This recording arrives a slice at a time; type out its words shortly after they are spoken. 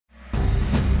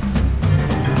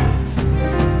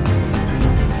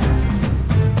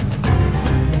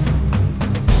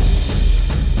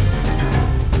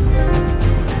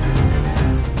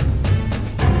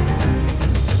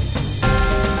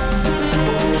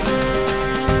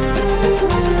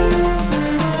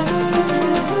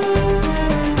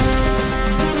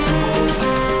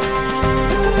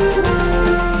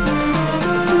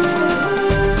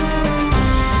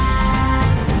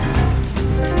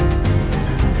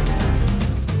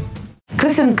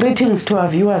Peace and greetings to our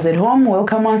viewers at home.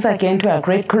 Welcome once again to our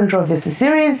Great Controversy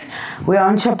series. We are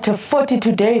on chapter 40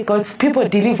 today, God's people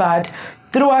delivered.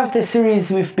 Throughout the series,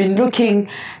 we've been looking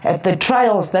at the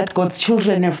trials that God's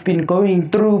children have been going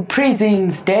through,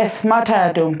 prisons, death,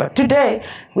 martyrdom. But today,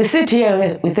 we sit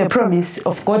here with a promise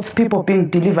of God's people being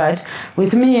delivered.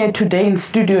 With me here today in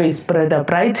studio is Brother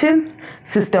Brighton,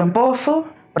 Sister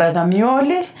Mpofu, Brother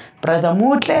Mioli, Brother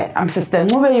Mutle. I'm Sister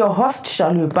Ngube, your host.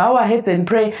 Shall we bow our heads and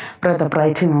pray? Brother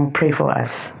Brighton will pray for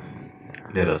us.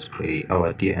 Let us pray.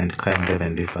 Our dear and kind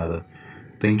Heavenly Father,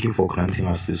 thank you for granting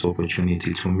us this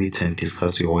opportunity to meet and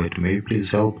discuss your word. May you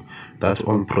please help that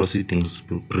all proceedings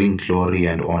bring glory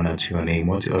and honor to your name.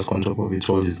 What you ask on top of it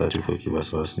all is that you forgive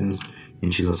us our sins. In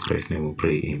Jesus Christ's name we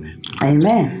pray. Amen.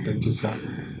 Amen. Thank you, sir.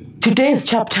 Today's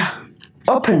chapter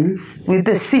opens with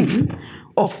the scene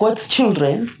of God's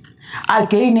children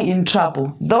again in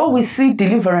trouble, though we see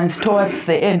deliverance towards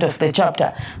the end of the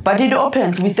chapter, but it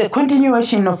opens with the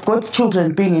continuation of God's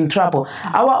children being in trouble.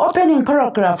 Our opening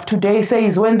paragraph today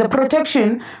says, when the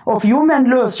protection of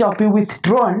human laws shall be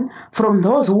withdrawn from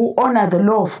those who honor the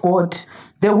law of God,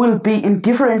 there will be in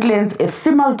different lands a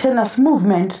simultaneous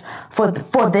movement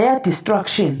for their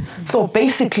destruction. So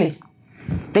basically,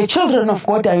 the children of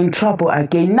God are in trouble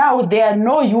again. Now there are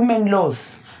no human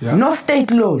laws, no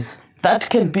state laws that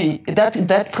can be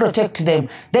that protect them.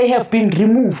 They have been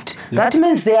removed. That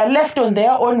means they are left on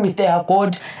their own with their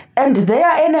God, and their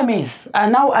enemies are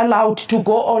now allowed to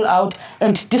go all out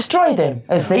and destroy them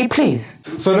as they please.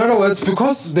 So in other words,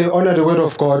 because they honor the word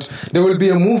of God, there will be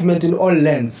a movement in all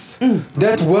lands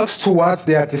that works towards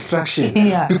their destruction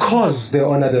because they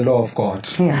honor the law of God.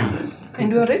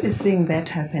 And we're already seeing that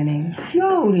happening.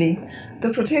 Slowly,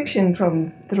 the protection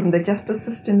from the justice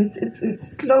system,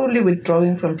 it's slowly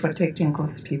withdrawing from protecting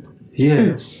God's people.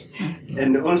 Yes.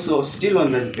 And also, still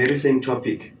on the very same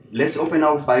topic, let's open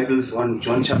our Bibles on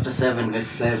John chapter 7, verse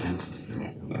 7.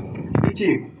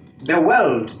 The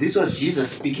world, this was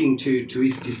Jesus speaking to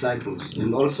his disciples,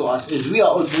 and also us, as we are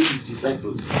also his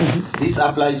disciples. This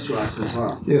applies to us as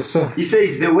well. Yes, sir. He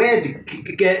says, the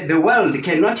world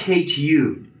cannot hate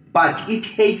you, but it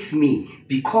hates me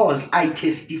because I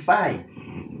testify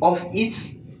of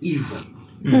its evil.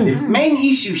 The main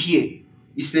issue here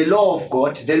is the law of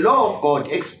God. The law of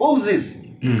God exposes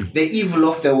the evil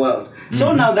of the world.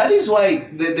 So now that is why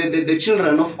the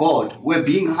children of God were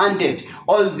being hunted,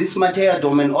 all this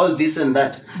martyrdom and all this and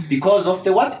that, because of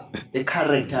the what? The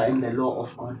character and the law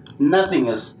of God. Nothing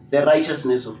else. The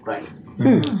righteousness of Christ.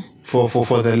 For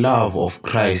the love of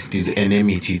Christ is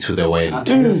enmity to the world.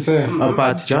 Yes, sir.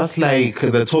 But just like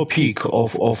the topic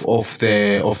of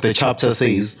the chapter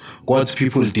says, God's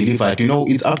people delivered. You know,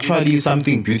 it's actually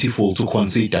something beautiful to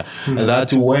consider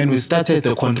that when we started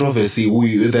the controversy,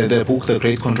 the book, The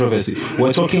Great Controversy,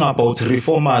 we're talking about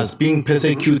reformers being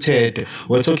persecuted.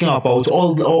 We're talking about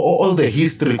all the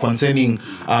history concerning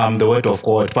the word of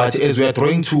God. But as we are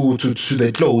drawing to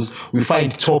the close, we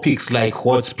find topics like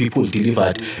God's people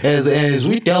delivered. As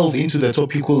we delve into the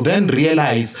topic, we'll then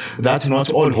realize that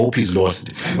not all hope is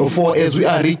lost. For as we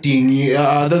are reading,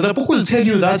 the book will tell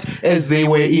you that as they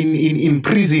were in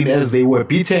prison, as they were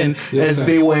beaten, as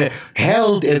they were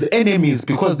held as enemies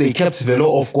because they kept the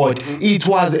law of God, it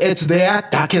was at their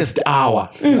darkest hour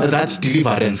that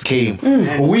deliverance came,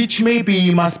 which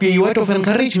maybe must be a word of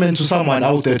encouragement to someone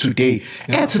out there today.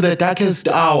 At the darkest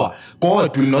hour,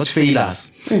 God will not fail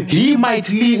us. He might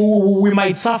leave, we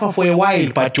might suffer for a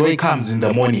while, but joy comes in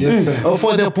the morning.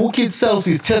 For the book itself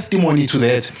is testimony to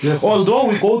that. Although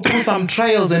we go through some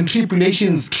trials and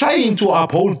tribulations trying to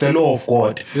uphold the law of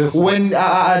God, when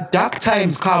dark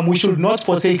times come, we should not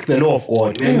forsake the law of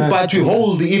God, but we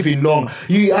hold even long.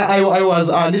 I was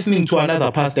listening to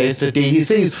another pastor yesterday. He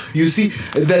says, you see,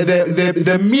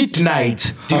 the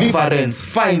midnight deliverance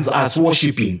finds us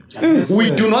worshiping.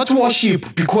 We do not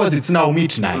worship because it's now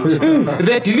midnight.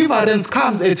 The deliverance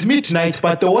comes at midnight,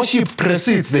 but the worship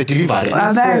precedes the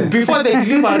deliverance. Before the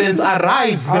deliverance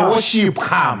arrives, the worship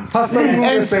comes.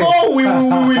 And so we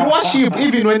will worship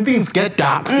even when things get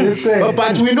dark.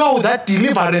 But we know that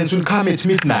deliverance will come at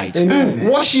midnight.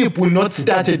 Worship will not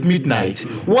start at midnight.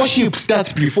 Worship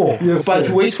starts before. But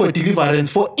wait for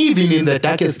deliverance, for even in the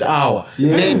darkest hour,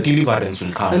 then deliverance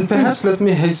will come. And perhaps let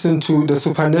me hasten to the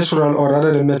supernatural, or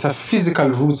rather the metaphysical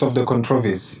roots of the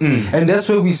controversy. And that's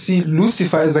where we see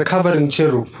Lucifer as a covering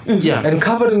cherub. And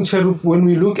covering cherub, when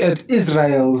we look at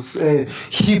Israel's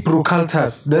Hebrew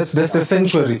cultures, that's the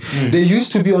sanctuary. They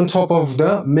used to be on top of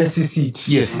the mercy seat.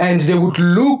 And they would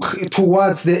look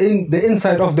towards the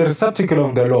inside of the receptacle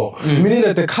of the law, meaning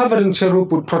that the covering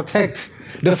cherub would protect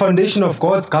the foundation of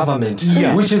God's government,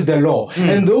 Yeah. which is the law.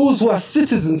 And those who are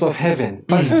citizens of heaven,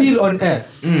 but still on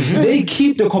earth, they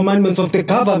keep the commandments of the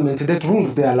government that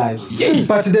rules their lives.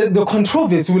 But the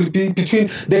controversy will be between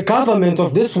the government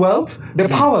of this world, the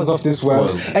powers of this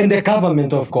world, and the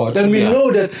government of God. And we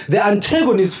know that the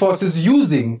antagonist force is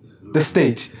using the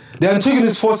state. The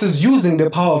antagonist force is using the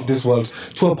power of this world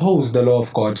to oppose the law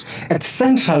of God. It's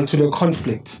central to the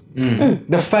conflict.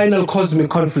 The final cosmic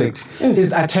conflict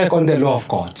is attack on the law of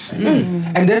God.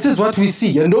 And that is what we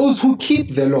see. And those who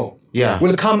keep the law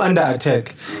will come under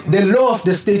attack. The law of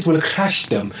the state will crush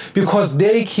them because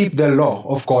they keep the law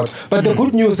of God. But the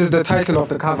good news is the title of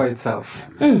the cover itself,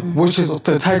 which is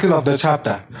the title of the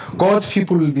chapter. God's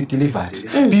people will be delivered.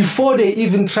 Before they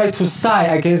even try to sigh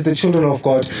against the children of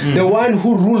God, the one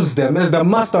who rules them as the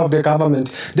master of the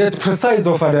government that presides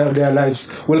over their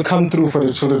lives will come through for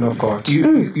the children of God.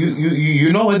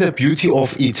 You know where the beauty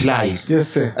of it lies? Yes,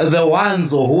 sir. The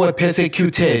ones who were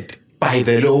persecuted by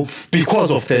the law, because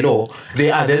of the law,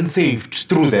 they are then saved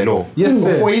through the law. Yes,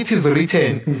 sir. For it is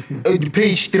written,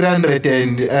 page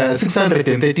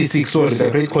 636, sorry, the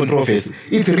great controversy.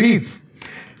 It reads,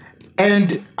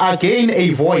 and again a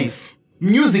voice,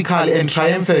 musical and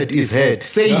triumphant, is heard,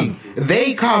 saying,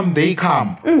 they come,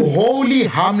 holy,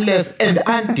 harmless, and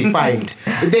undefiled.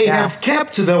 They have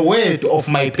kept the word of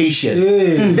my patience.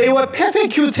 They were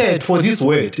persecuted for this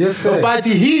word. Yes, sir. But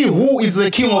he who is the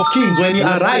King of Kings, when he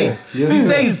arrives, sir. Yes, he sir.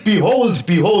 says, behold,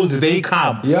 they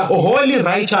come, holy,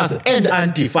 righteous, and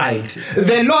undefiled.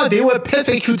 The law they were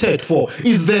persecuted for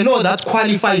is the law that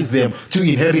qualifies them to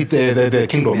inherit the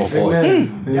kingdom of God.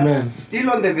 Amen. Amen. Still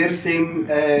on the very same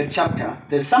chapter,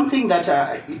 there's something that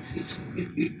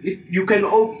you can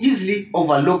easily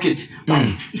overlook it, but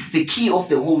it's the key of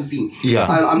the whole thing.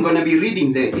 I'm going to be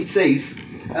reading there. It says,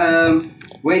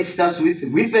 where it starts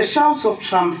with the shouts of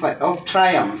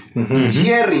triumph,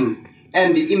 cheering,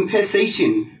 and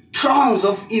impersation, throngs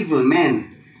of evil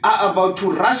men are about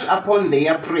to rush upon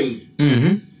their prey.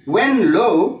 When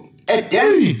lo, a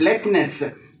dense blackness,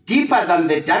 deeper than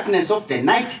the darkness of the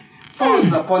night,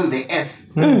 falls upon the earth.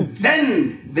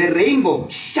 Then the rainbow,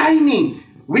 shining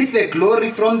with the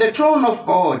glory from the throne of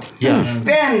God,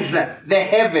 spans the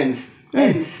heavens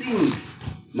and seems,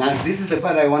 now this is the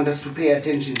part I want us to pay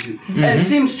attention to, and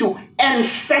seems to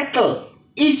encircle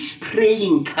each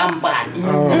praying company.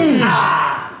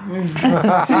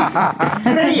 See,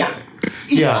 prayer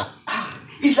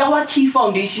is our key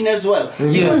foundation as well.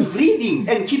 Because reading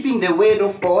and keeping the word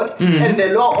of God and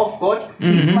the law of God,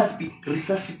 it must be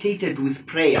resuscitated with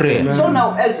prayer. So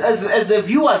now, as the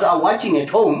viewers are watching at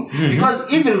home, because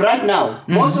even right now,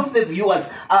 most of the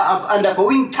viewers are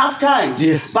undergoing tough times,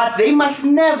 but they must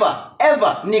never,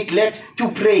 ever neglect to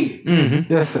pray.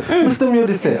 Yes, sir. Mr.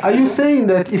 Myodise, are you saying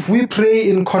that if we pray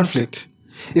in conflict,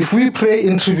 if we pray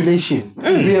in tribulation,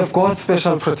 we have God's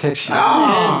special protection?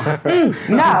 Now,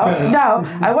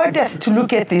 I want us to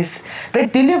look at this. The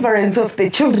deliverance of the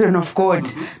children of God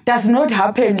does not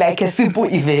happen like a simple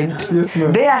event. Yes,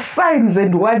 ma'am. There are signs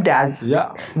and wonders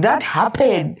that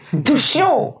happen to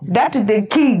show that the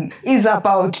king is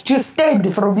about to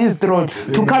stand from his throne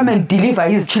to come and deliver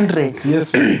his children.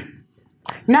 Yes, ma'am.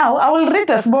 Now, I will read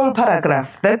a small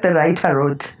paragraph that the writer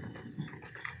wrote.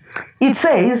 It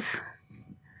says,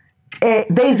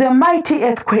 there is a mighty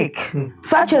earthquake,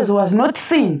 such as was not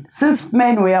seen since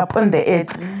men were upon the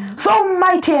earth. So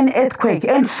mighty an earthquake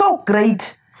and so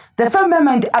great, the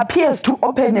firmament appears to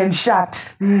open and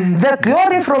shut. The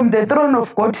glory from the throne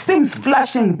of God seems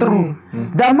flashing through.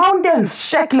 The mountains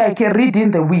shake like a reed in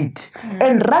the wind,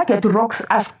 and rugged rocks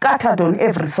are scattered on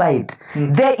every side.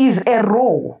 There is a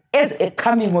roar as a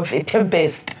coming of a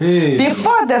tempest.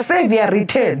 Before the Savior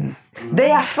returns,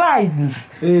 there are signs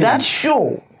that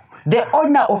show the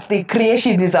owner of the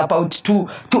creation is about to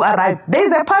arrive.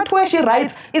 There's a part where she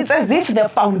writes, it's as if the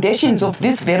foundations of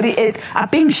this very earth are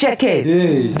being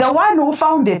shaken. The one who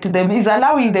founded them is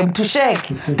allowing them to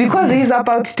shake because he's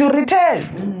about to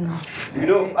return. You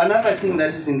know, another thing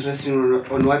that is interesting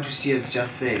on what she has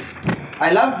just said,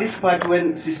 I love this part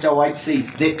when Sister White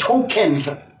says, the tokens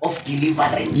of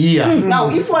deliverance. Now,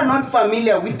 if we're not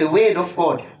familiar with the word of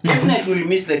God, definitely we'll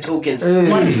miss the tokens.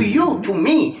 But to you, to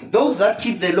me, those that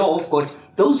keep the law of God,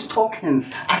 those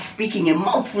tokens are speaking a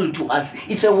mouthful to us.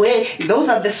 It's a way, those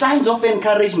are the signs of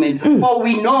encouragement, for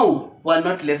we know we're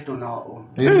not left on our own.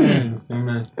 Amen.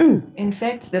 Amen. In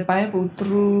fact, the Bible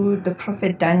through the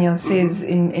prophet Daniel says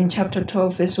in chapter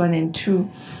 12, verse 1 and 2,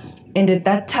 and at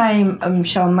that time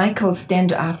shall Michael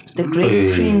stand up, the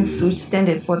great prince which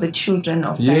standeth for the children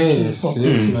of thy people.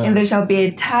 Yes, And there shall be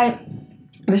a time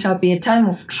there shall be a time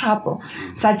of trouble,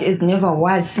 such as never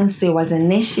was since there was a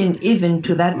nation even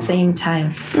to that same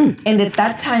time. And at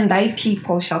that time thy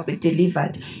people shall be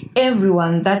delivered,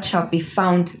 everyone that shall be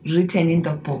found written in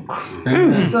the book.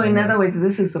 So in other words,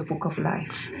 this is the book of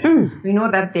life. We know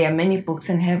that there are many books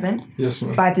in heaven, Yes,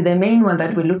 ma'am. but the main one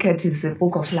that we look at is the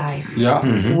book of life.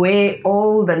 Yeah. Where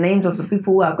all the names of the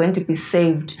people who are going to be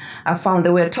saved are found.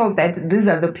 They were told that these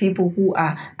are the people who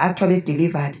are actually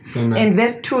delivered. Amen. In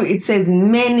verse 2, it says,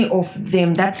 many of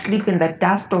them that sleep in the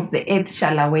dust of the earth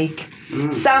shall awake,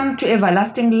 some to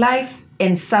everlasting life,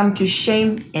 and some to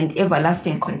shame and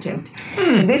everlasting contempt.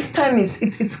 This time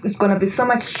it's going to be so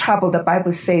much trouble. The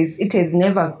Bible says it has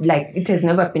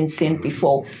never been seen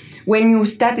before. When you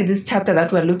started this chapter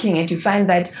that we're looking at, you find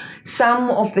that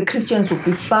some of the Christians will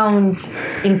be found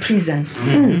in prison.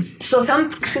 So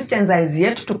some Christians are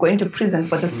yet to go into prison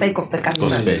for the sake of the gospel,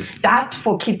 just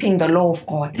for keeping the law of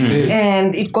God.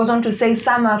 And it goes on to say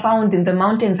some are found in the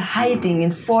mountains, hiding in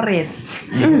forests.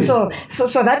 So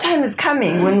that time is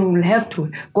coming when we will have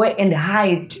to go and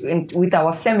hide with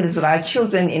our families, with our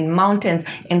children in mountains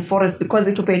and forests, because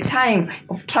it will be a time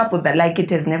of trouble that like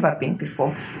it has never been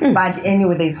before. But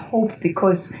anyway, there's hope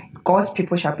because God's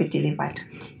people shall be delivered.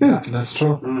 Yeah, that's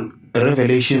true.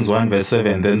 Revelations 1 verse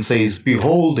 7 then says,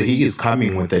 behold, he is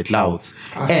coming with the clouds,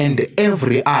 and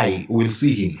every eye will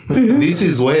see him. This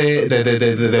is where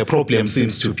the problem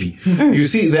seems to be. You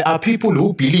see, there are people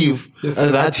who believe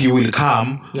that he will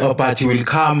come, but he will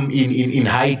come in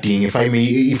hiding, if I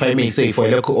may say, for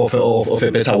a lack of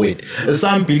a better word.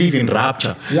 Some believe in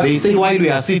rapture. They say while we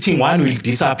are sitting, one will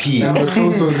disappear.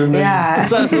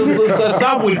 So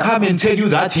some will come and tell you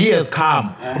that he has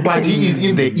come, but he is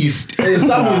in the east.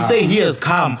 Some will say he has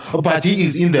come, but he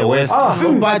is in the west.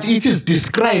 But it is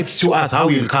described to us how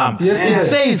he will come. It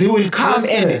says he will come,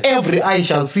 and every eye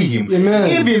shall see him.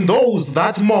 Even those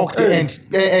that mocked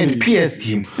and pierced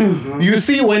him. You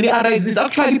see, when he arrives, it's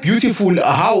actually beautiful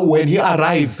how when he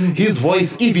arrives, his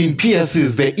voice even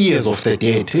pierces the ears of the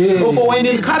dead. For when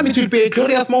he'll come, it will be a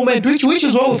glorious moment, which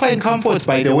is where we find comfort,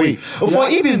 by the way. For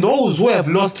even those who have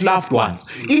lost loved ones,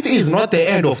 it is not the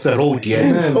end of the road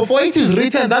yet. For it is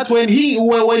written that when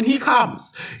he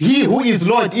comes, he who is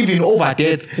Lord even over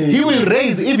death, he will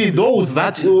raise even those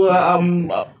that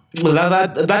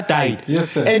died.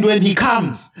 Yes, sir. And when he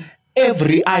comes,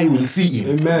 every eye will see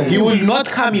him. Amen. He will not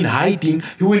come in hiding.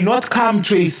 He will not come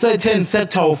to a certain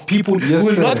sector of people. He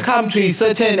will not come to a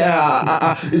certain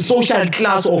social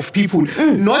class of people.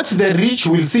 Not the rich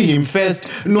will see him first,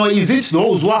 nor is it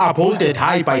those who are upholded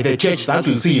high by the church that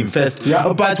will see him first.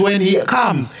 But when he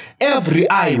comes, every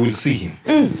eye will see him.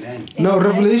 Now,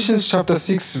 Revelations chapter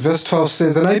 6 verse 12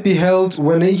 says, and I beheld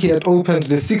when he had opened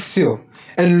the sixth seal,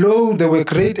 and lo, there were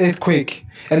great earthquake,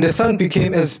 and the sun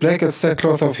became as black as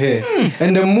sackcloth of hair,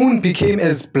 and the moon became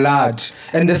as blood,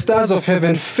 and the stars of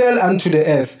heaven fell unto the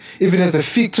earth, even as a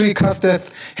fig tree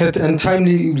casteth her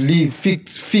untimely leaf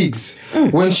figs,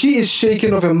 when she is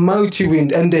shaken of a mighty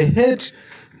wind, and the head.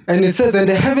 And it says, and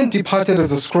the heaven departed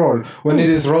as a scroll when it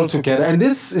is rolled together. And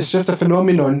this is just a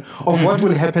phenomenon of what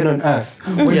will happen on earth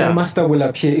when the Master will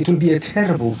appear. It will be a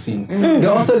terrible scene.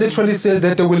 The author literally says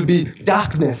that there will be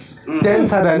darkness,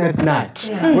 denser than at night,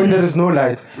 when there is no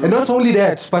light. And not only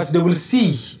that, but they will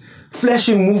see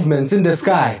flashing movements in the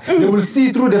sky. They will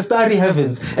see through the starry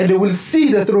heavens, and they will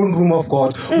see the throne room of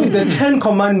God with the 10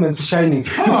 commandments shining,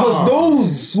 because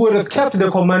those who have kept the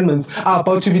commandments are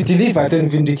about to be delivered and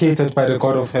vindicated by the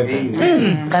God of heaven.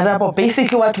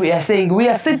 Basically what we are saying, we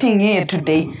are sitting here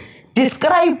today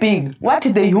describing what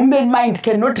the human mind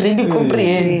cannot really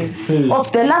comprehend of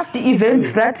the last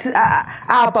events that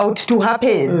are about to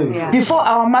happen before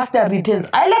our Master returns.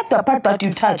 I like the part that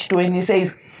you touched when he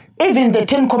says, even the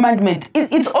 10 Commandments,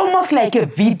 it's almost like a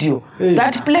video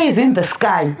that plays in the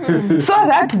sky, so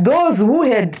that those who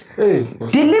had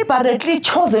deliberately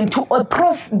chosen to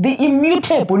oppress the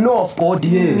immutable law of God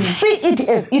see it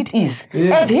as it is.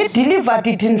 As he delivered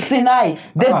it in Sinai,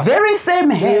 the very same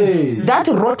hands that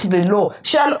wrote the law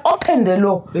shall open the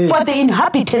law for the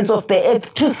inhabitants of the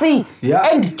earth to see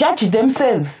and judge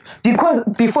themselves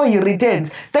before he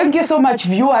returns. Thank you so much,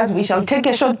 viewers. We shall take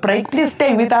a short break. Please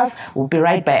stay with us. We'll be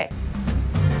right back.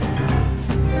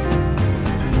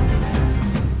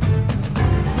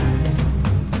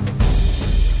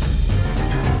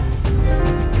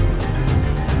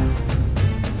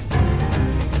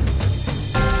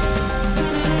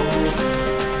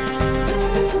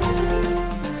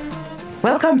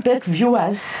 Welcome back,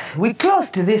 viewers. We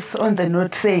closed this on the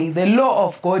note saying the law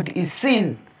of God is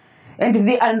sin And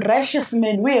the unrighteous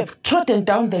man, we have trodden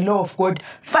down the law of God,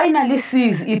 finally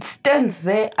sees it stands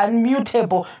there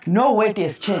unmutable. No word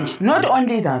has changed. Not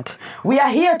only that, we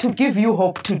are here to give you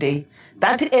hope today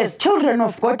that as children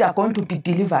of God are going to be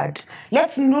delivered.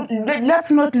 Let's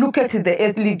not look at the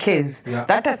earthly case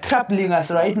that are troubling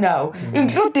us right now,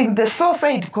 including the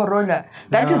suicide corona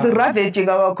that is ravaging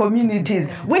our communities.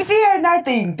 We fear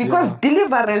nothing because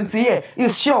deliverance here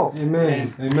is sure.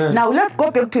 Amen. Amen. Now let's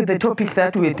go back to the topic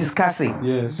that we're discussing.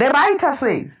 Yes. The writer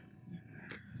says,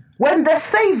 when the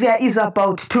Savior is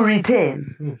about to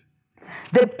return,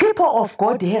 the people of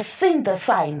God have seen the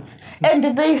signs,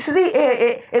 and they see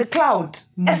a cloud,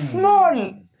 as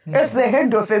small as the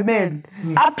hand of a man,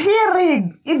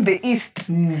 appearing in the east,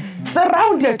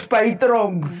 surrounded by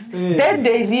throngs. Then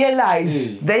they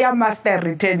realize their master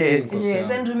returned.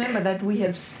 Yes, and remember that we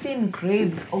have seen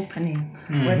graves opening.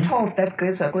 We're told that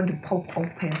graves are going to pop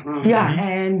open. Yeah.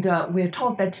 And we're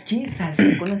told that Jesus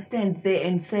is going to stand there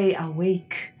and say,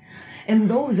 awake. And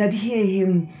those that hear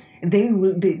him,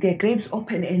 their graves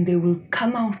open and they will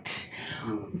come out.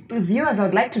 Viewers, I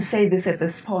would like to say this at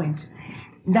this point,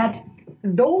 that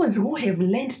those who have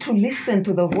learned to listen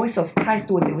to the voice of Christ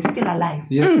when they were still alive,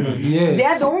 Yes, yes. they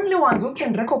are the only ones who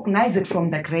can recognize it from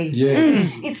the grave.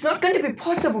 Yes. It's not going to be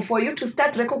possible for you to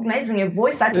start recognizing a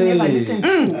voice that you never listened to.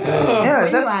 Yeah,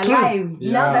 When you are that's true. alive,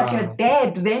 now that Yeah. you're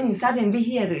dead, then you suddenly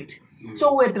hear it.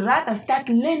 So we'd rather start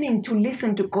learning to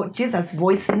listen to God, Jesus'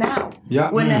 voice now,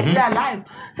 when we're still alive,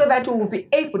 so that we will be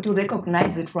able to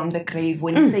recognize it from the grave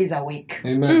when it says awake.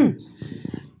 Amen.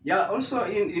 Yeah, also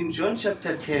in John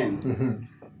chapter 10,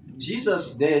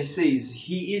 Jesus there says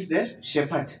he is the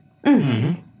shepherd.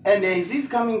 And as he's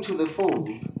coming to the fold,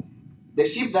 the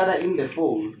sheep that are in the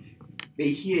fold, they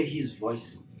hear his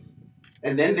voice.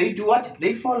 And then they do what?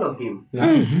 They follow him.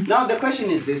 Now the question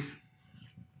is this.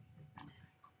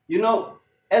 You know,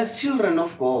 as children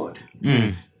of God,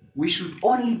 we should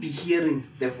only be hearing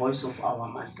the voice of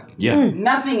our master.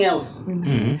 Nothing else.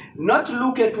 Not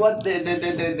look at what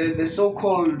the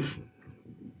so-called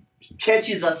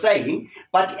churches are saying,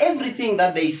 but everything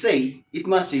that they say, it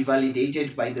must be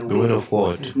validated by the word of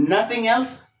God. Nothing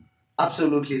else.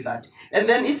 Absolutely that. And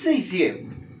then it says here,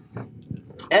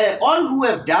 all who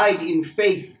have died in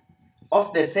faith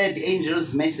of the third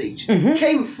angel's message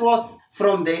came forth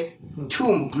from the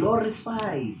tomb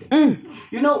glorified.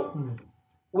 You know,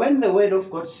 when the word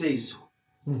of God says,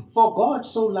 for God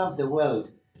so loved the world,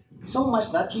 so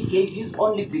much that he gave his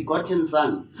only begotten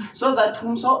Son, so that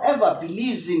whomsoever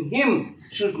believes in him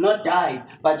should not die,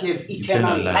 but have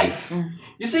eternal life.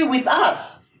 You see, with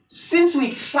us, since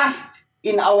we trust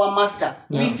in our Master,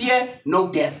 we fear no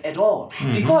death at all.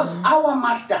 Because our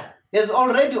Master has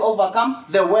already overcome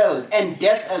the world and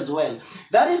death as well.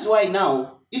 That is why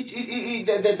now,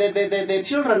 the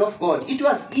children of God, it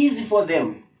was easy for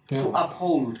them to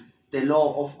uphold the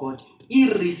law of God,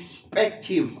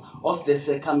 irrespective of the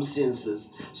circumstances.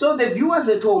 So the viewers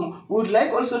at home would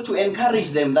like also to encourage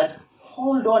them that,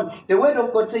 hold on, the word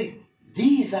of God says,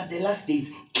 these are the last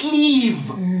days. Cleave.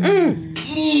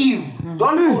 Cleave.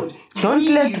 Don't hold. Don't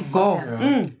let Cleave. go.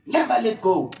 Never let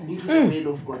go into the word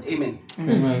of God. Amen.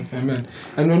 Amen. Amen.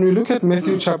 And when we look at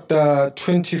Matthew chapter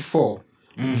 24,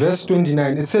 verse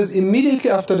 29, it says, immediately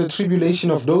after the tribulation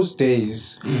of those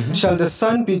days shall the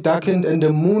sun be darkened, and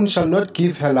the moon shall not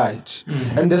give her light,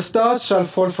 and the stars shall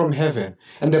fall from heaven,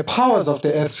 and the powers of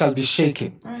the earth shall be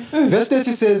shaken. Verse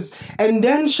 30 says, and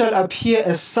then shall appear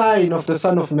a sign of the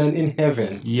Son of Man in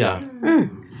heaven.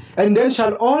 And then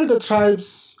shall all the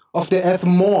tribes of the earth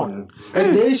mourn,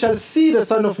 and they shall see the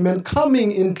Son of Man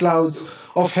coming in clouds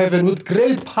of heaven with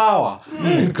great power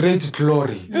and great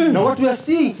glory. Now what we are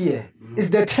seeing here is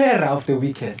the terror of the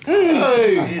wicked.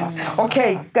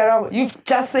 Okay, Carol, you've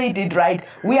just said it right.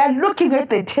 We are looking at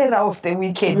the terror of the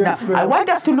wicked. Yes, now, ma'am. I want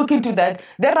us to look into that.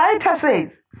 The writer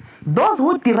says, those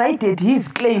who derided his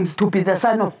claims to be the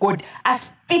Son of God are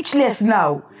speechless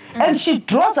now. And she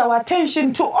draws our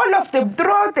attention to all of them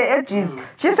throughout the ages.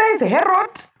 She says,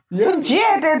 Herod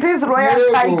jeered at his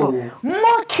royal title,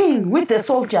 mocking with the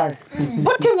soldiers,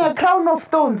 putting a crown of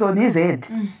thorns on his head.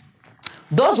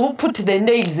 Those who put the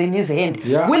nails in his hand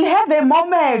will have a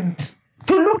moment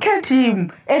to look at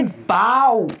him and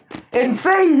bow and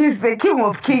say he's the King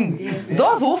of Kings.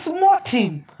 Those who smote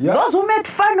him, those who made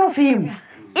fun of him,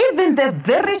 even the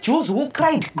very Jews who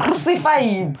cried, crucify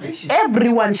him,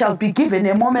 everyone shall be given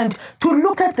a moment to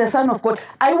look at the Son of God.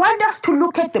 I want us to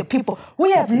look at the people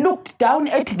who have looked down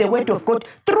at the word of God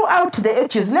throughout the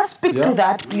ages. Let's speak to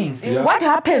that, please. What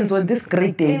happens on this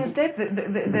great day? Instead,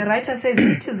 the writer says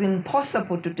it is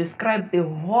impossible to describe the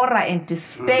horror and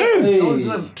despair of those who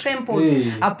have trampled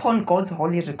upon God's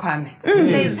holy requirements. He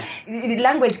says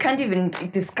language can't even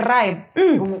describe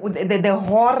the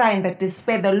horror and the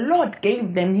despair. The Lord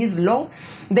gave them his law.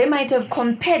 They might have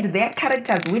compared their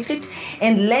characters with it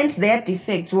and learned their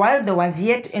defects while there was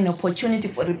yet an opportunity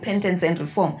for repentance and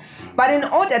reform. But in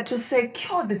order to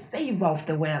secure the favor of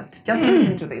the world, just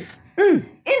listen to this.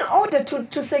 In order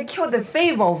to secure the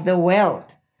favor of the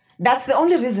world, that's the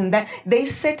only reason that they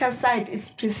set aside its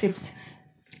precepts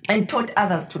and taught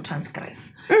others to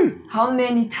transgress. How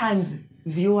many times,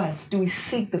 viewers, do we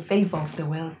seek the favor of the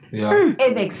world at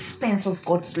the expense of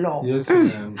God's law? Yes,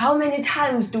 ma'am. How many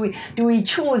times do we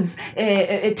choose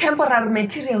temporary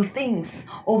material things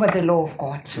over the law of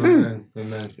God? Amen.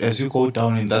 Amen. As you go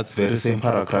down in that very same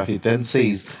paragraph, it then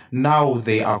says, now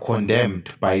they are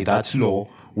condemned by that law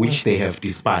which they have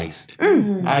despised.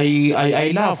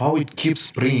 I love how it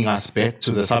keeps bringing us back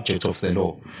to the subject of the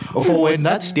law. For when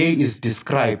that day is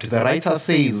described, the writer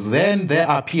says, then there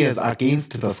appears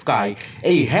against the sky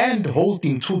a hand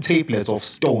holding 2 tablets of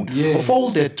stone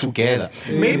folded together.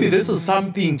 Maybe this is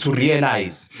something to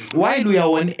realize. While we are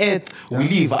on earth, we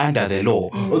live under the law.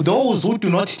 Those who do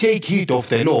not take heed of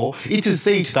the law, it is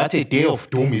said that a day of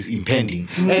doom is impending.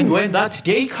 And when that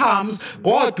day comes,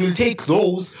 God will take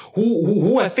those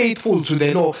who are faithful to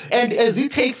the law, and as he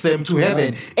takes them to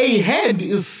heaven, a hand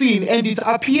is seen and it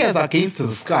appears against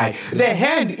the sky. The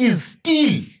hand is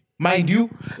still, mind you,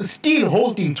 still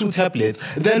holding 2 tablets.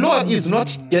 The law is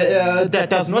not that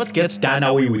does not get done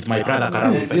away with, my brother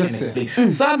Karabo, if I can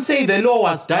explain. Some say the law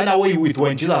was done away with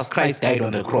when Jesus Christ died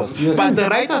on the cross. But the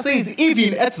writer says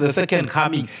even at the second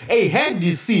coming, a hand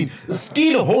is seen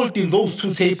still holding those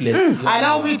 2 tablets.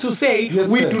 Allow me to say,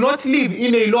 we do not live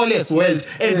in a lawless world,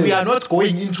 and we are not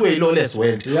going into a lawless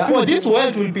world. For this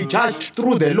world will be judged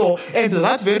through the law, and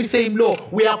that very same law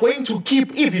we are going to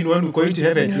keep even when we're going to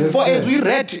heaven. For as we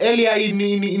read earlier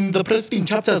in the preceding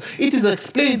chapters, it is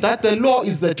explained that the law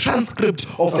is the transcript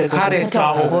of the character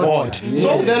of God.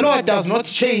 So the law does not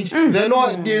change. The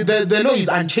law is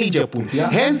unchangeable.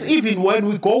 Hence, even when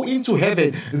we go into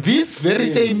heaven, this very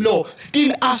same law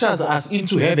still ushers us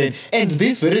into heaven, and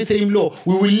this very same law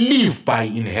we will live by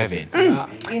in heaven.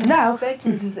 In fact,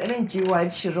 Mrs. Ellen G.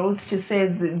 White, she wrote, she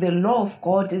says, the law of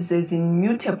God is as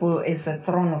immutable as the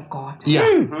throne of God.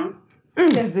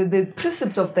 It says the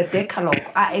precepts of the Decalogue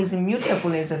are as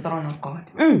immutable as the throne of God.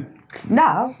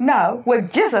 Now, when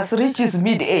Jesus reaches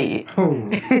mid-age,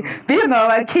 being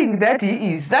our king that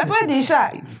he is, that's when he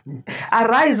shines.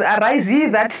 Arise, ye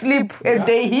that sleep, and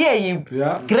they hear him.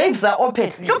 Graves are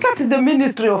open. Look at the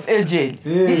ministry of angels.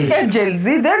 Angels,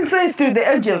 he then says to the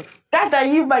angels, gather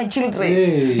ye my children.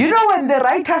 You know, when the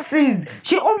writer says,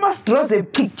 she almost draws a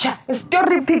picture, a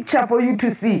story picture for you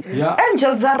to see.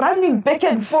 Angels are running back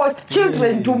and forth,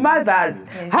 children to mothers,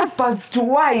 husbands to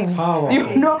wives,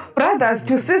 you know, brothers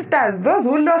to sisters, those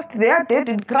who lost their dead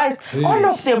in Christ. All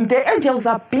of them, the angels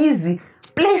are busy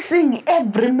placing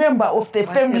every member of the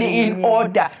family in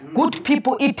order. Good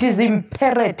people, it is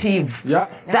imperative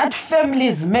that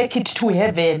families make it to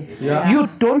heaven. You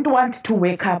don't want to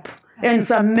wake up and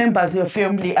some members of your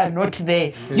family are not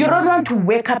there. You don't want to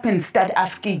wake up and start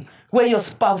asking where your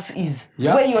spouse is,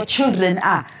 where your children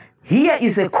are. Here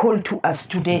is a call to us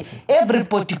today.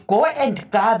 Everybody go and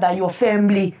gather your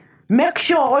family. Make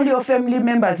sure all your family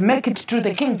members make it to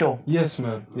the kingdom. Yes,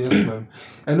 ma'am. Yes, ma'am.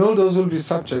 And all those will be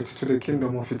subject to the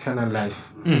kingdom of eternal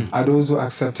life are those who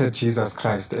accepted Jesus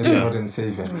Christ as Lord and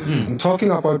Savior. I'm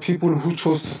talking about people who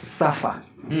chose to suffer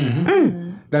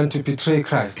than to betray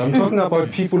Christ. I'm talking about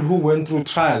people who went through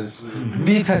trials,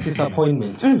 bitter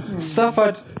disappointment,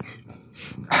 suffered,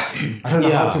 I don't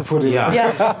know how to put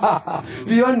it,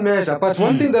 beyond measure. But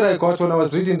one thing that I got when I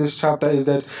was reading this chapter is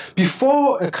that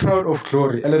before a crown of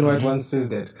glory, Ellen White once says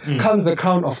that, comes a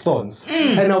crown of thorns.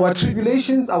 And our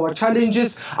tribulations, our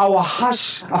challenges, our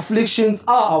harsh afflictions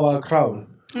are our crown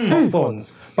of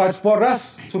thorns. But for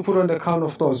us to put on the crown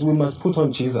of thorns, we must put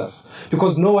on Jesus,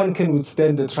 because no one can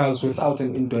withstand the trials without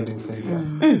an indwelling Savior.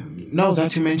 Now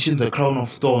that you mentioned the crown of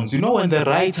thorns, you know, when the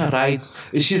writer writes,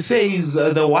 she says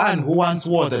the one who once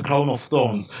wore the crown of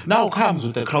thorns now comes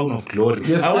with the crown of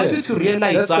glory. I want you to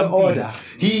realize that's something. The order.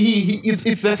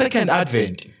 It's the second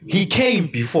advent. He came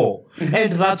before.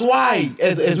 And that's why,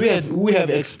 as we have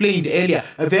explained earlier,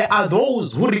 there are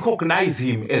those who recognize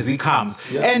him as he comes.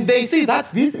 And they say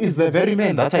that this is the very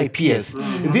man that I pierced.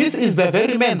 This is the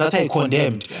very man that I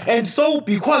condemned. And so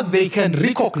because they can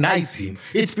recognize him,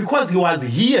 it's because he was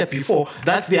here before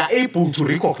that they are able to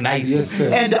recognize him.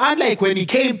 Sir. And unlike when he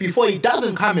came before, he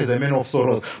doesn't come as a man of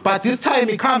sorrows. But this time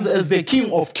he comes as the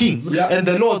King of Kings and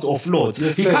the Lord of Lords.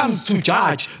 He comes to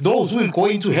judge those who will go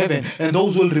into heaven and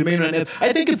those who will remain on earth.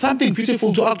 I think it's something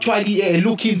beautiful to actually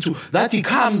look into, that he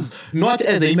comes not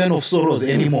as a man of sorrows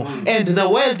anymore. And the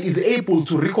world is able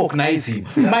to recognize him.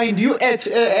 Mind you, at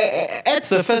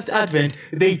the first advent,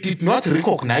 they did not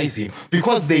recognize him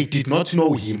because they did not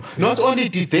know him. Not only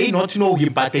did they not know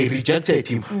him, but they rejected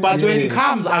him. But when he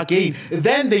comes again,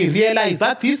 then they realize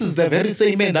that this is the very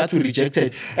same man that we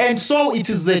rejected. And so it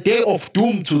is the day of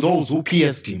doom to those who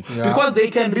pierced him, because they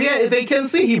can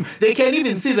see him. They can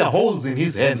even see the holes in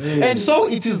his hands. And so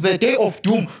it is the day of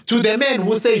doom to the men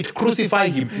who said crucify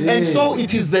him. And so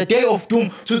it is the day of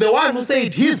doom to the one who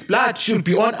said his blood should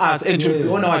be on us and should be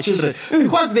on our children,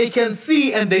 because they can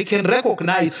see and they can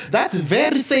recognize that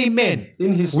very same man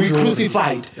in his we glory.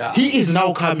 crucified. He is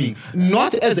now coming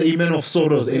not as a man of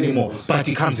sorrows anymore, but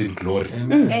he comes in glory.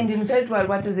 And in fact,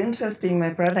 what is interesting, my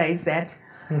brother, is that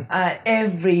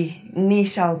every knee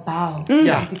shall bow.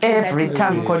 Every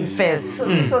tongue confess.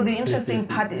 So the interesting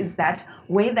part is that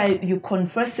whether you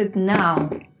confess it now,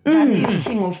 that he's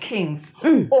King of Kings,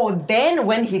 or then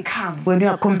when he comes, When you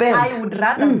are compelled. I would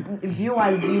rather,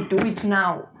 viewers, you do it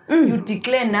now. You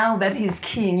declare now that he's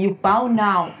king. You bow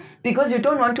now, because you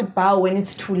don't want to bow when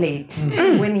it's too late,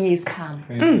 when he is come.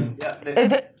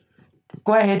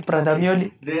 Go ahead, Brother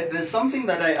Mioli. There's something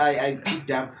that I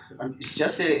picked up. It's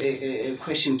just a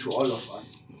question to all of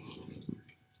us.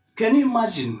 Can you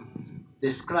imagine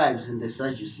the scribes and the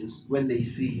Sadducees when they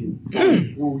see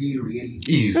him, who he really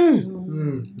Is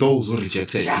those who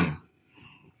rejected him.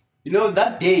 You know,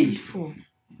 that day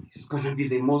is going to be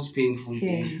the most painful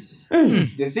day.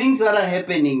 The things that are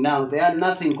happening now, they are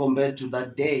nothing compared to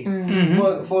that day.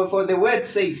 For the word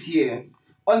says here,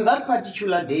 on that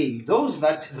particular day, those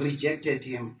that rejected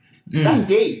him, that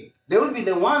day, they will be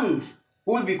the ones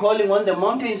who will be calling on the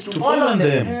mountains to fall on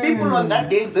them. People on that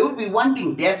day, they will be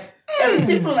wanting death. As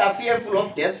people are fearful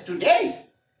of death today,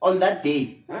 on that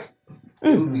day,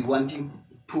 they will be wanting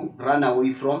to run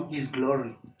away from his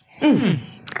glory.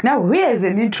 Now, here is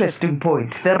an interesting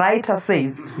point. The writer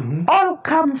says, all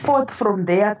come forth from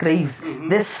their graves,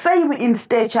 the same in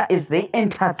stature as they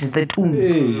entered the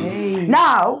tomb.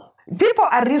 Now, people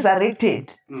are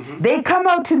resurrected. They come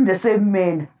out in the same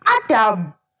man.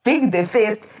 Adam being the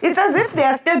first. It's as if they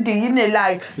are standing in a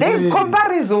line. There is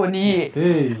comparison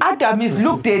here. Adam is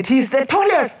looked at. He's the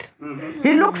tallest.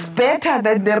 He looks better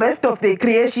than the rest of the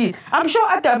creation. I'm sure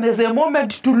Adam has a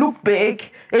moment to look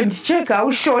back and check how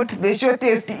short the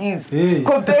shortest is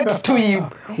compared to him.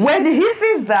 When he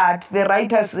sees that, the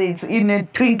writer says, in a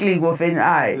twinkling of an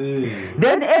eye,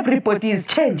 then everybody is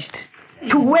changed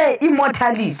to wear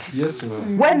immortality. Yes,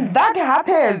 ma'am. When that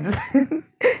happens,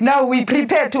 now we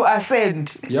prepare to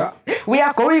ascend. We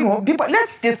are going home. People,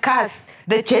 let's discuss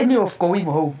the journey of going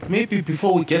home. Maybe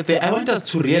before we get there, I want us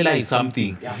to realize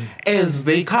something. As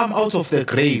they come out of the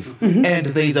grave, and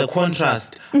there is a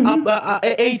contrast,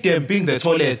 Adam being the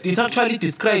tallest, it actually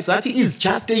describes that he is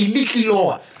just a little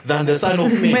lower than the Son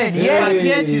of Man. But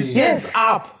yet he stands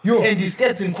up, and he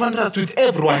stands in contrast with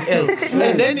everyone else.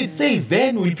 And then it says,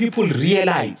 then will people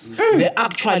realize the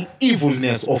actual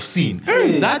evilness of sin.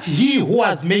 That he who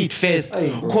was made first,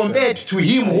 compared to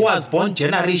him who was born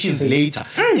generations later,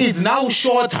 is now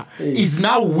shorter, is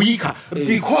now weaker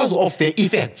because of the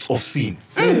effects of sin.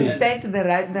 In fact,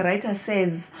 the writer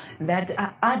says that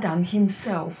Adam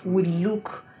himself will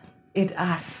look at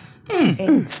us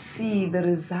and see the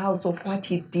results of what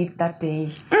he did that day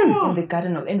in the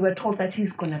Garden of, and we're told that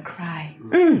he's gonna cry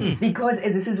because,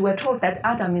 as it says, we're told that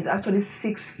Adam is actually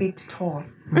 6 feet tall.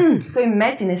 So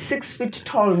imagine a 6 feet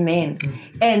tall man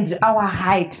and our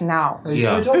height now.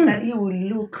 We're told that he will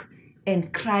look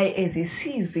and cry as he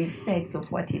sees the effects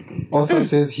of what he did. Author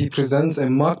says he presents a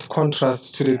marked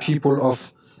contrast to the people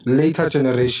of later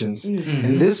generations.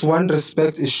 In this one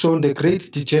respect is shown the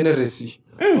great degeneracy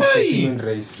of the human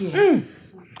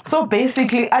race. So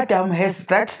basically, Adam has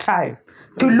that time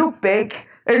to look back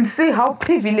and see how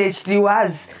privileged he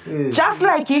was. Just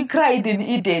like he cried in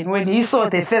Eden when he saw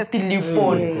the first leaf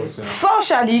fall. So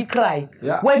shall he cry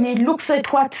when he looks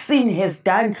at what sin has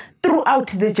done throughout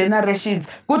the generations.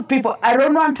 Good people, I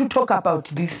don't want to talk about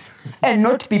this and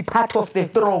not be part of the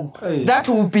throng. That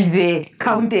will be there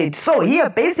counted. So here,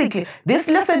 basically, this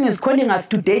lesson is calling us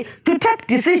today to take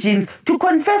decisions, to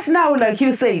confess now, like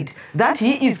you said, that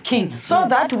he is king, so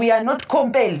that we are not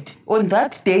compelled on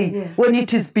that day when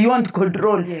it is beyond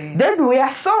control. Then we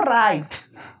are so right.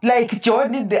 Like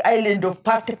John in the island of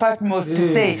Patmos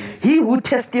to say, he who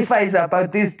testifies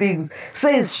about these things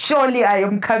says, surely I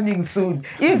am coming soon.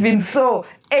 Even so,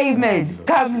 amen.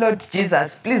 Come, Lord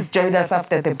Jesus. Please join us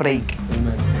after the break.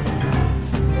 Amen.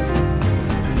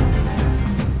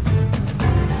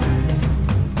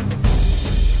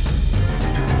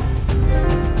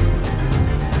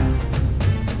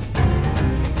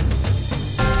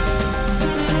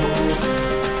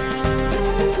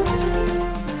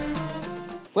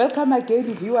 Welcome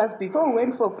again, viewers. Before we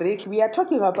went for break, we are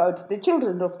talking about the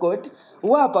children of God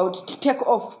who are about to take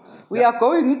off. We are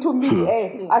going into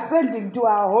mid-air, ascending to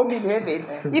our home in heaven.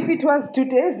 If it was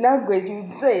today's language, you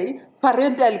would say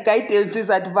parental guidance is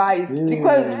advised,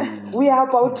 because we are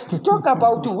about to talk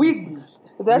about wings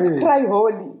that cry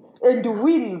holy and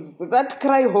wings that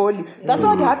cry holy. That's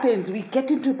what happens. We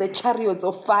get into the chariots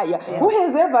of fire. Who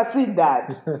has ever seen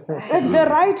that? And the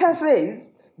writer says,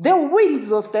 the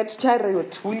wings of that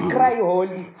chariot will cry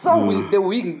holy. So will the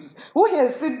wings. Who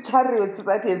has seen chariots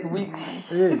that has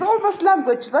wings? It's almost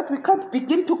language that we can't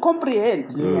begin to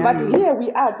comprehend. But here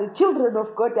we are, the children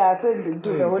of God are ascending to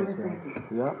the holy city.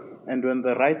 And when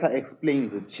the writer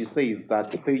explains it, she says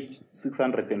that page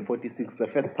 646, the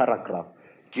first paragraph,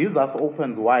 Jesus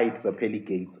opens wide the pearly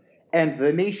gates, and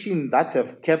the nation that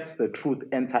have kept the truth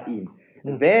enter in.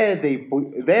 There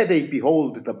they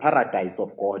behold the paradise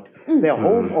of God, the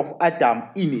home of Adam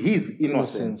in his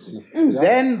innocence.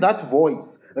 Then that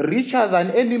voice, richer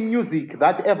than any music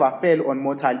that ever fell on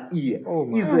mortal ear,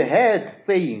 is heard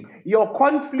saying, your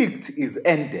conflict is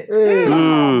ended.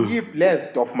 Come, ye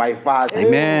blessed of my Father.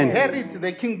 Amen. Inherit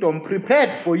the kingdom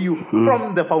prepared for you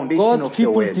from the foundation God's of the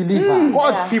people world. delivered.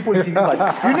 God's people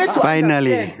delivered. You need to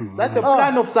Finally. understand that the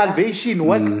plan of salvation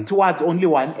works towards only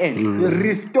one end,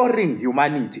 restoring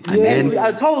humanity. And we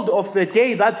are told of the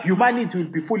day that humanity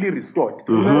will be fully restored.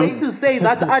 So it is say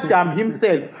that Adam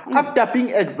himself, after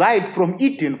being exiled from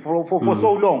Eden for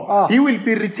so long, he will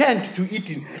be returned to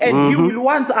Eden, and he will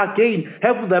once again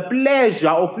have the pleasure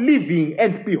of living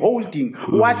and beholding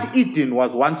what Eden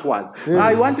was.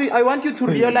 I want you to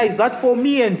realize that for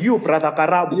me and you, Brother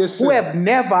Karabu, who have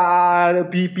never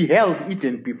beheld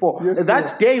Eden before,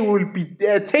 that day will be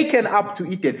taken up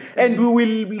to Eden, and we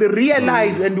will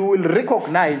realize and we will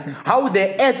recognize how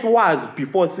the earth was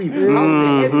before sin, how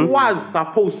the earth was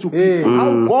supposed to be,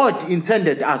 how God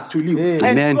intended us to live.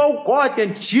 And so God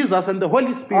and Jesus and the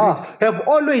Holy Spirit have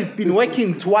always been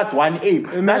working towards one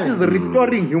aim, that is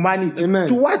restoring humanity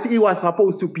to what it was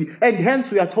supposed to be. And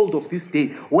hence we are told of this day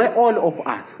where all of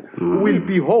us will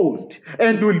behold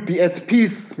and will be at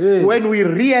peace when we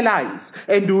realize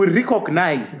and we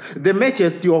recognize the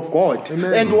majesty of God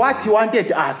and what he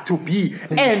wanted us to be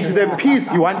and the peace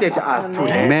he wanted us to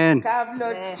have. Amen. Come,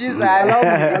 Lord Jesus.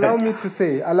 Allow me to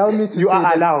say. You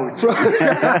are allowed.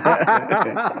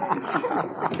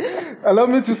 Allow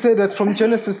me to say that from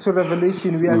Genesis to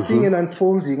Revelation, we are seeing an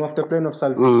unfolding of the plan of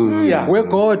salvation, where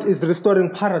God is restoring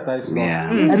paradise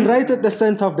lost. And right at the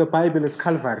center of the Bible is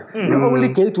Calvary, the only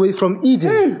gateway from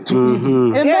Eden to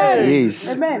Eden. Amen.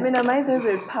 Yes. Amen. My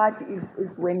favorite part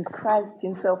is when Christ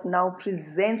himself now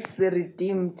presents the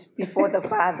redeemed before the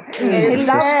Father. I love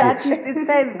that. It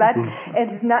says that,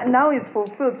 and now is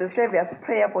fulfilled the Savior's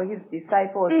prayer for his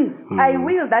disciples. I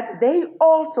will that they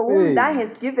also, whom thou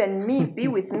hast given me, be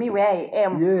with me where I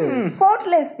am,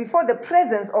 faultless before the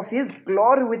presence of his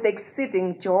glory with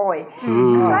exceeding joy.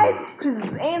 Christ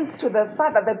presents to the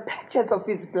Father the purchase of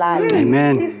his blood.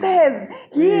 Amen. He says,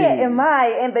 here am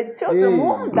I and the children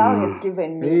whom thou hast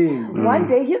given me. One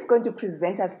day he's going to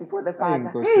present us before the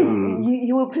Father.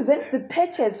 He will present the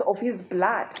purchase of his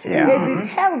blood. As he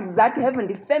tells that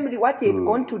heavenly family what he had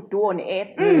gone to do on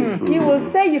earth. He will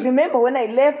say, remember when I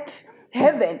left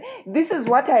heaven, this is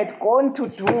what I had gone to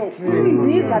do.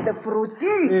 These are the fruits.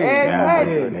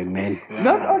 Amen.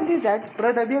 Not only that,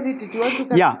 Brother Leonie, did you want to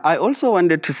come? Yeah, I also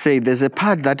wanted to say there's a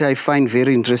part that I find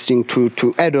very interesting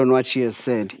to add on what she has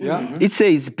said. It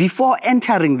says, before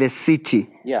entering the city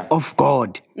of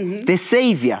God, the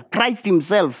Savior, Christ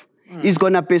himself, is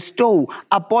going to bestow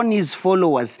upon his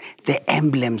followers the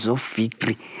emblems of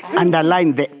victory.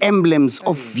 Underline the emblems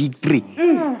of victory.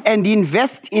 And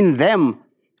invest in them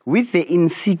with the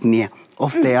insignia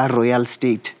of their royal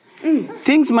state.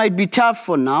 Things might be tough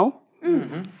for now.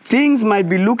 Things might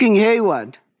be looking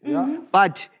hayward.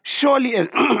 But surely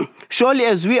Surely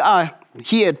as we are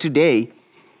here today,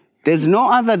 there's no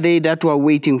other day that we're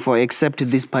waiting for except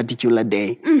this particular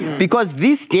day. Because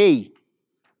this day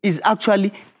is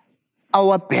actually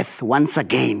our birth once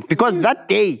again. Because that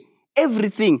day,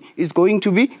 everything is going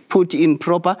to be put in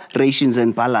proper rations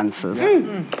and balances.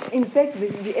 In fact,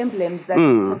 the emblems that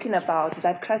you're talking about,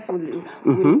 that Christ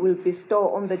will bestow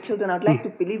on the children, I'd like to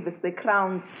believe it's the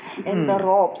crowns and the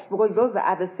robes, because those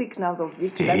are the signals of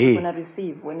victory that we're going to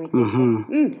receive when we get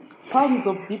home. Palms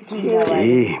of victory.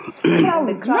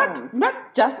 Crowns,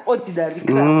 Not just ordinary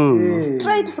crowns.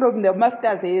 Straight from the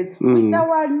master's head with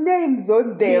our names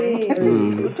on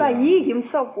them. So he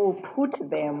himself will put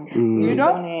them You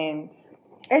know? on hand.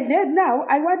 And then now,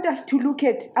 I want us to look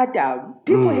at Adam.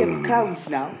 People have crowns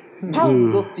now,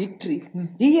 palms of victory.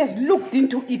 He has looked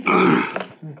into it.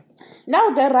 Now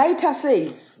the writer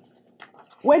says,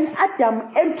 when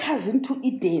Adam enters into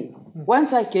Eden,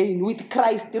 once again with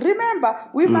Christ, remember,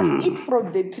 we must eat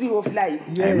from the tree of life.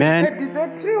 Amen. But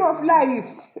the tree of life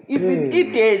is in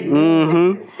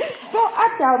Eden. So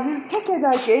Adam is taken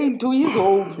again to his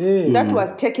home that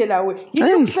was taken away. He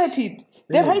looks at it.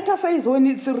 The writer says when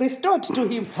it's restored to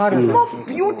him, it's more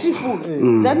beautiful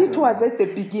than it was at the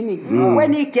beginning.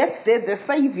 When he gets there, the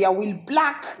Savior will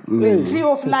pluck the tree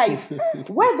of life,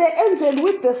 where the angel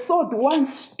with the sword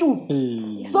once stood,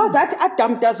 so that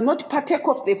Adam does not partake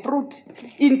of the fruit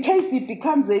in case he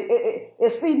becomes a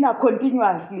sinner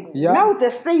continuously. Now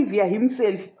the Savior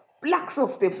himself plucks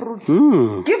off the fruit,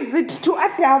 gives it to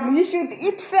Adam. He should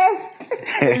eat first.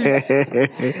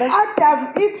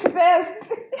 Adam eats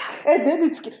first. And then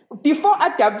it's before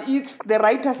Adam eats, the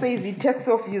writer says he takes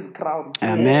off his crown.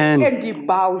 Amen. And he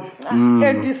bows.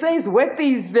 And he says,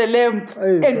 worthy is the lamb.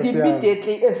 And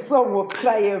immediately a song of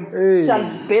triumph shall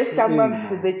burst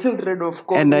amongst the children of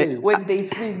God when they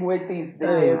sing, worthy is the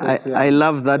lamb. I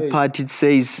love that part. It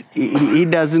says he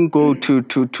doesn't go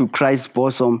to Christ's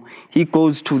bosom. He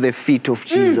goes to the feet of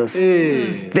Jesus.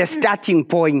 The starting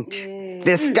point.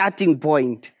 The starting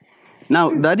point. Now,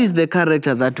 that is the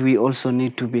character that we also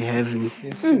need to be having.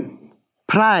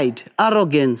 Pride,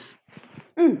 arrogance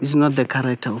is not the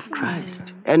character of Christ.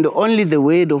 And only the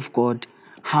word of God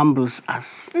humbles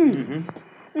us.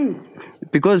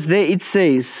 Because there it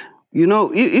says, you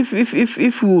know, if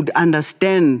we would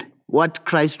understand what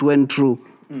Christ went through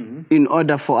in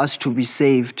order for us to be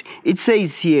saved, it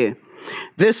says here,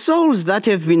 the souls that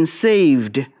have been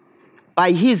saved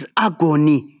by his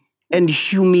agony and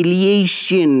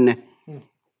humiliation,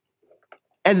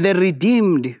 and the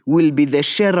redeemed will be the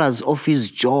sharers of his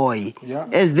joy,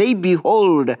 as they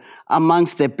behold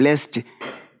amongst the blessed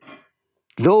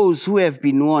those who have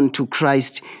been won to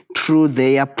Christ through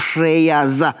their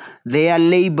prayers, their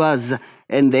labors,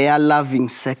 and their loving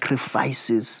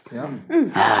sacrifices.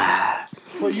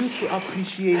 For you to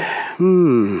appreciate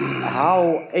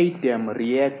how Adam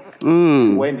reacts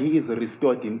when he is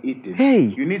restored in Eden,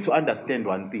 you need to understand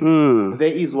one thing.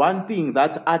 There is one thing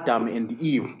that Adam and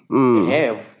Eve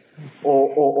have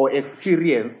or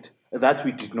experienced that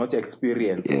we did not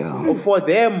experience. For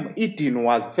them, Eden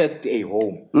was first a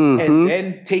home and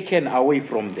then taken away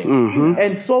from them.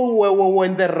 And so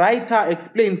when the writer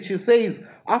explains, she says,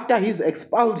 after his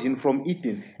expulsion from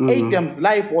Eden, Adam's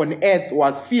life on earth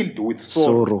was filled with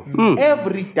sorrow.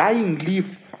 Every dying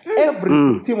leaf,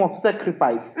 every victim of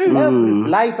sacrifice, every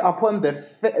blight upon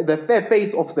the fair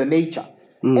face of the nature,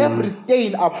 every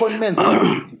stain upon man's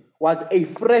dignity was a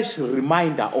fresh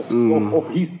reminder of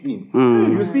his sin.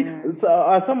 You see,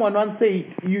 someone once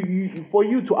said, for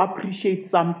you to appreciate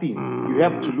something, you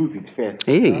have to lose it first.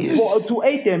 To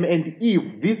Adam and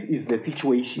Eve, this is the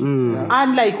situation.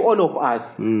 Unlike all of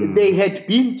us, they had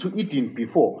been to Eden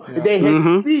before. They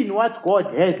had seen what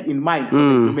God had in mind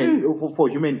for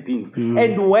human beings.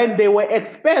 And when they were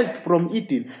expelled from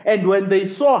Eden, and when they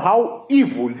saw how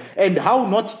evil and how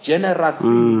not generous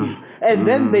sin is, and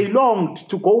then they longed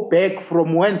to go back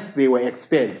from whence they were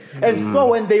expelled. And so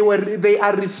when they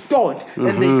are restored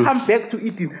and they come back to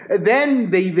Eden,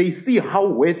 then they see how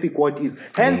worthy God is.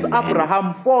 Hence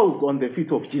Abraham falls on the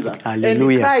feet of Jesus.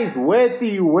 Hallelujah. And cries,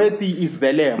 worthy is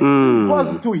the Lamb.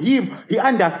 Because to him, he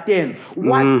understands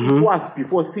what it was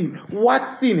before sin, what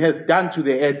sin has done to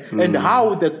the earth, and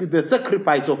how the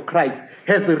sacrifice of Christ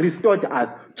has restored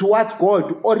us to what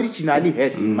God originally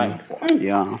had in mind for us.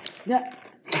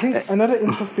 I think another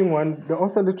interesting one, the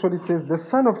author literally says, the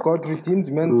Son of God redeemed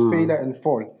man's failure and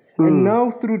fall And now,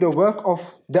 through the work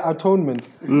of the atonement,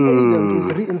 Adam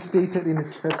is reinstated in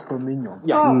his first dominion.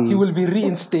 He will be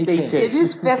reinstated. It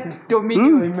is first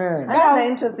dominion. Amen. Another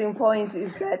interesting point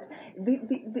is that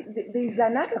there is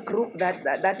another group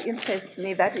that interests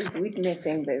me that is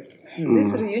witnessing this.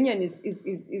 This reunion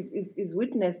is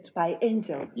witnessed by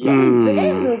angels. The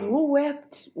angels who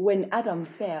wept when Adam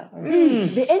fell.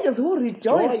 The angels who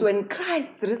rejoiced when Christ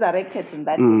resurrected in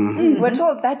that day. We're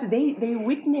told that they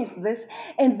witness this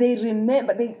and they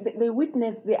remember, they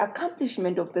witness the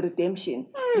accomplishment of the redemption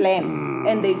plan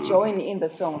and they join in the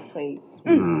song of praise.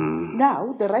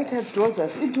 Now, the writer draws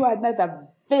us into another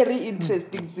very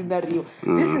interesting scenario.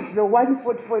 This is the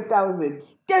 144,000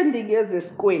 standing as a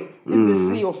square in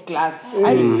the sea of glass.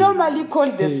 I normally call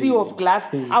the sea of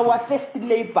glass our first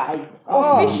lay-by,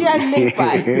 official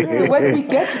lay-by. When we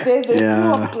get there, the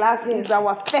sea of glass is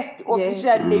our first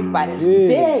official lay-by.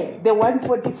 There, the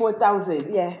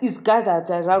 144,000 is gathered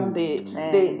around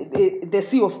the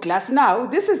sea of glass. Now,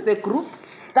 this is the group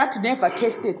that never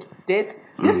tasted death.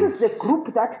 This is the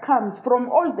group that comes from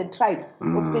all the tribes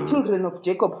of the children of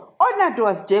Jacob. Honored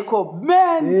was Jacob.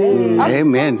 Man,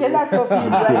 I'm so jealous of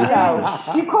him right now.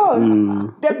 Because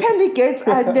the Pelicans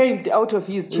are named out of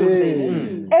his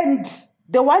children. And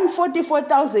the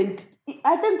 144,000,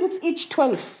 I think it's each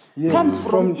 12. Comes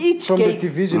from each gate the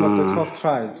division of the 12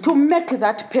 tribes. to make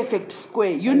that perfect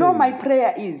square. You know, my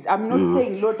prayer is, I'm not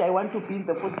saying, Lord, I want to be in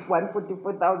the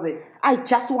 144,000. I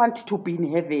just want to be in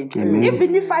heaven.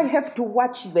 Even if I have to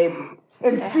watch them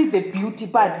and see the beauty.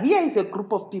 But here is a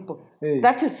group of people.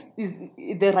 That is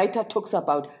the writer talks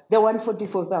about, the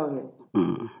 144,000.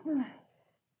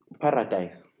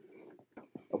 Paradise.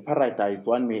 Paradise,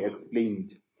 one may explain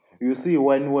it. You see,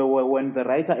 when the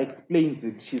writer explains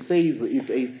it, she says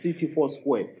it's a city 4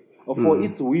 square, for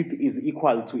its width is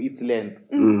equal to its length.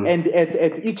 And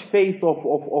at each face of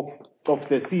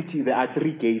the city, there are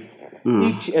 3 gates,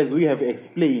 each, as we have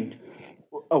explained,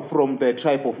 from the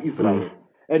tribe of Israel.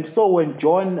 And so when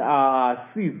John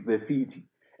sees the city,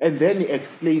 and then he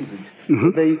explains it,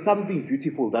 there is something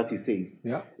beautiful that he says.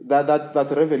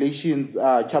 That's Revelations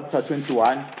chapter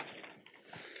 21,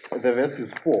 the verse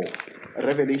is 4.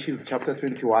 Revelations chapter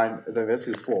 21, the verse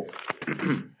is 4.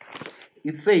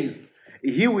 It says,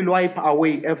 He will wipe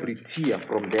away every tear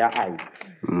from their eyes,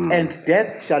 and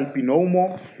death shall be no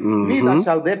more, neither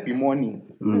shall there be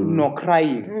mourning, nor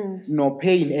crying, nor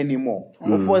pain anymore.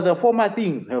 For the former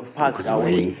things have passed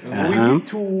away. We need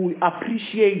to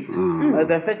appreciate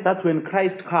the fact that when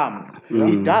Christ comes,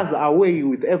 He does away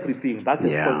with everything that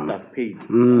has caused us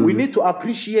pain. We need to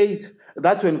appreciate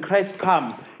that when Christ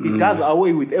comes, He does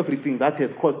away with everything that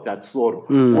has caused that sorrow.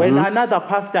 When another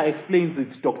pastor explains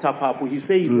it, Dr. Papu, he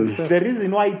says, the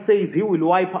reason why it says He will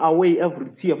wipe away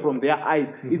every tear from their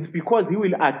eyes, it's because He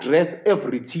will address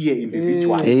every tear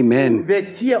individually. Amen.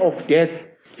 The tear of death,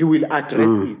 He will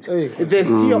address it. The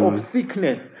tear of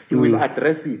sickness, He will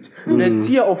address it. The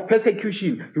tear of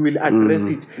persecution, He will address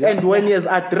it. And when He has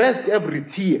addressed every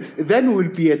tear, then we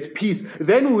will be at peace.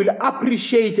 Then we will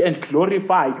appreciate and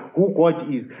glorify who God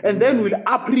is. And then we will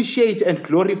appreciate and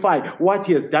glorify what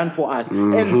He has done for us.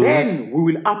 And then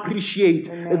we will appreciate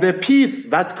the peace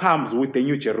that comes with the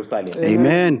New Jerusalem.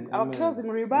 Amen. Our closing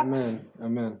remarks.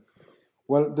 Amen.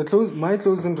 Well, my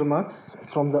closing remarks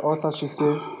from the author, she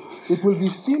says, it will be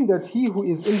seen that He who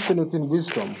is infinite in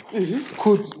wisdom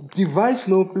could devise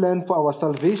no plan for our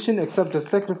salvation except the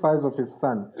sacrifice of His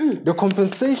Son. The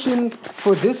compensation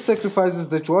for this sacrifice is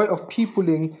the joy of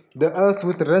peopling the earth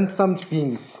with ransomed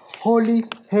beings, holy,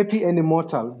 happy, and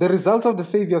immortal. The result of the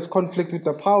Savior's conflict with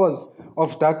the powers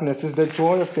of darkness is the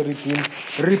joy of the redeemed,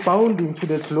 rebounding to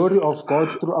the glory of God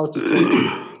throughout eternity.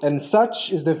 And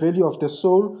such is the value of the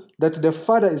soul that the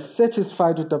Father is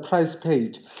satisfied with the price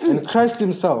paid, and Christ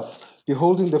Himself,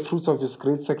 beholding the fruits of His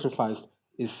great sacrifice,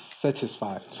 is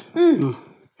satisfied.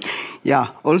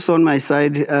 Yeah, also on my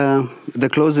side, the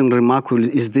closing remark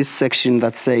is this section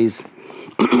that says,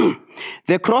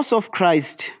 the cross of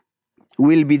Christ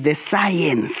will be the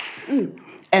science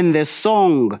and the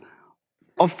song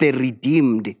of the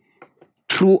redeemed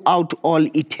throughout all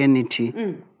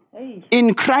eternity.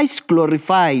 In Christ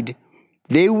glorified,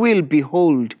 they will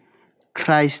behold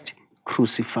Christ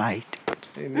crucified.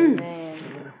 Amen.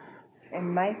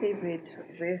 And my favorite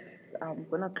verse, I'm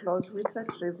going to close with that,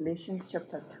 Revelation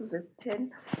chapter 2, verse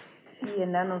 10. Fear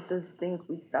none of those things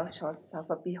which thou shalt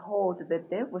suffer. Behold, the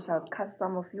devil shall cast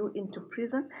some of you into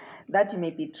prison, that you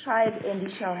may be tried, and ye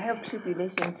shall have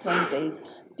tribulation 10 days.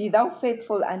 Be thou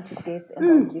faithful unto death, and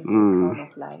I'll give you the crown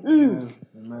of life.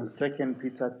 2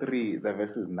 Peter 3, the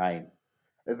verses 9.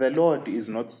 The Lord is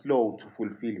not slow to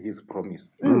fulfill his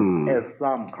promise, as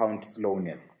some count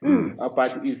slowness,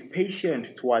 but is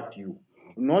patient toward you,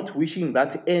 not wishing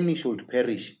that any should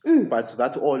perish, but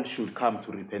that all should come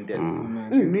to repentance.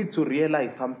 You need to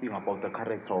realize something about the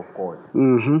character of God.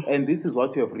 And this is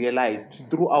what we have realized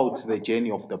throughout the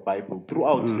journey of the Bible,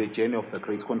 throughout the journey of the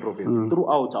great controversy,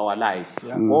 throughout our lives.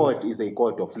 God is a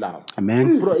God of love.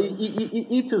 Amen.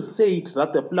 It is said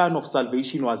that the plan of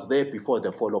salvation was there before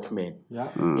the fall of man.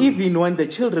 Even when the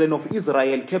children of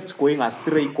Israel kept going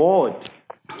astray, God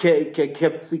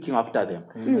kept seeking after them.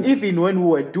 Even when we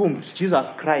were doomed,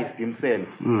 Jesus Christ himself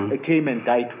came and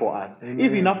died for us.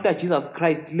 Even after Jesus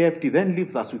Christ left, he then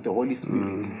leaves us with the Holy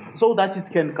Spirit so that it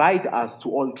can guide us to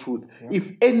all truth.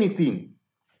 If anything,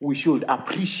 we should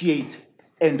appreciate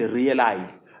and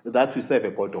realize that we serve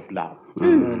a God of love.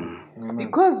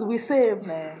 Because we serve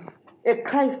a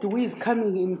Christ who is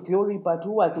coming in glory, but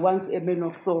who was once a man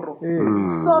of sorrow.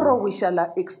 Sorrow we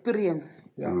shall experience.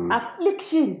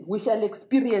 Affliction we shall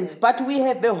experience, but we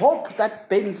have a hope that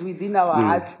burns within our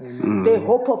hearts. The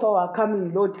hope of our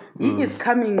coming Lord. He is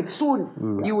coming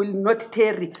soon. He will not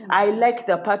tarry. I like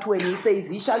the part when he says,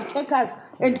 he shall take us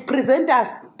and present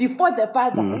us before the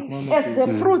Father as the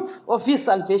fruits of his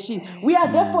salvation. We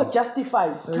are therefore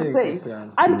justified to say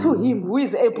unto him who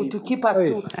is able to keep us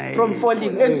from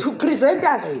falling and to present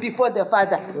us before the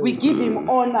Father. We give him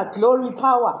honor, glory,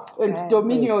 power, and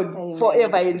dominion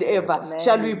forever and ever.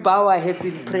 Shall we bow our heads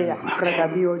in prayer?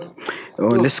 Oh,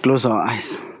 let's close our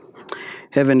eyes.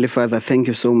 Heavenly Father, thank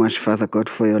you so much, Father God,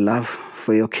 for your love,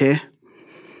 for your care.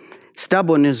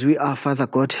 Stubborn as we are, Father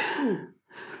God,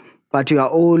 but you are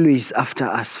always after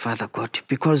us, Father God,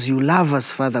 because you love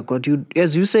us, Father God. You,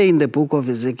 as you say in the book of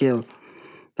Ezekiel,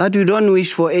 that you don't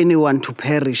wish for anyone to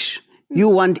perish. You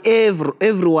want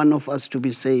every one of us to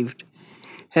be saved.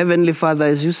 Heavenly Father,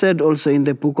 as you said also in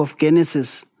the book of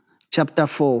Genesis, chapter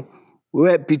 4,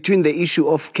 where between the issue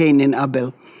of Cain and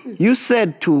Abel, you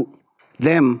said to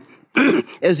them,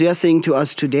 as you are saying to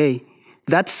us today,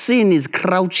 that sin is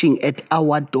crouching at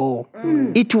our door.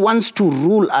 It wants to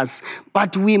rule us,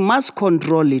 but we must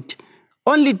control it.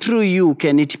 Only through you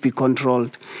can it be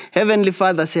controlled. Heavenly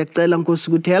Father,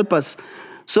 help us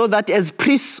so that as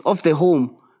priests of the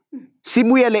home,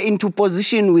 sibuyele into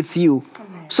position with you,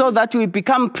 so that we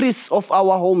become priests of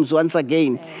our homes once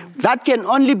again. That can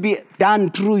only be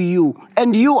done through you,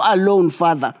 and you alone,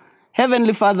 Father.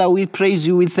 Heavenly Father, we praise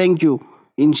you, we thank you,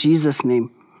 in Jesus'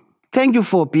 name. Thank you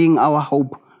for being our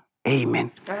hope.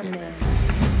 Amen. Amen.